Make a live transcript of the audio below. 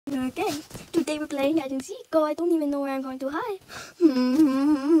Okay, today we're playing hide and seek. Oh, I don't even know where I'm going to hide.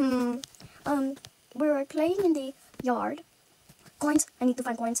 We're playing in the yard. Coins. I need to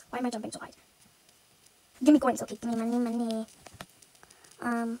find coins. Why am I jumping so high? Give me coins. Okay, give me money.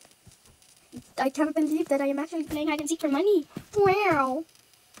 I can't believe that I am actually playing hide and seek for money. Wow.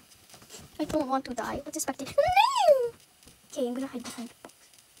 I don't want to die. What's expected? No. Okay, I'm gonna hide behind the box.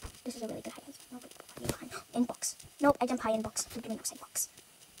 This is a really good hide and seek. Nobody hide behind. In box. Nope, I jump high in box. Give me no side box.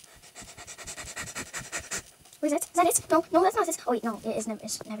 Where is it? Is that it? No, that's not it. Oh wait, no, it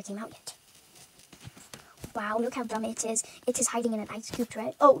never came out yet. Wow, look how dumb it is. It is hiding in an ice cube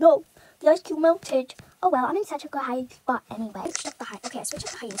tray. Oh no, the ice cube melted. Oh well, I'm in such a good hiding spot anyway. Okay, I switched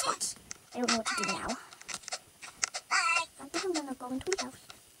up the hiding spots. I don't know what to do now. I think I'm gonna go in Tweet House.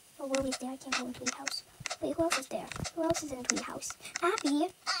 Oh, Willie's there. I can't go in Tweet House. Wait, who else is there? Who else is in Tweet House?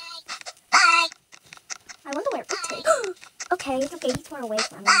 Abby. I wonder where it is. Okay, it's okay. He's far away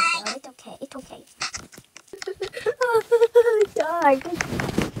from me. So it's okay. It's okay. I died.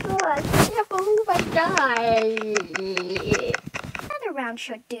 God, I can't believe I died. Another round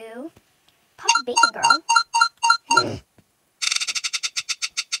should do. Pop bacon girl.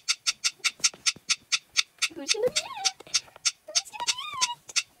 Who's gonna be it? Who's gonna be it?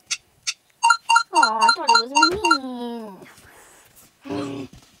 Oh, I thought it was me.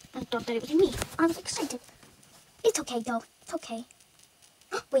 I thought that it was me. I was excited. It's okay though. It's okay.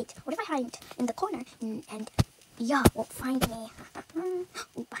 Wait, what if I hide in the corner and Ya won't find me?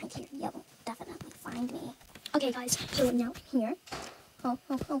 Behind here, Ya won't definitely find me. Okay, guys, so now I'm here. Oh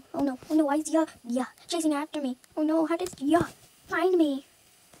no, why is Ya chasing after me? Oh no, how did Ya find me?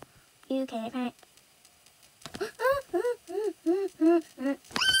 You can't find.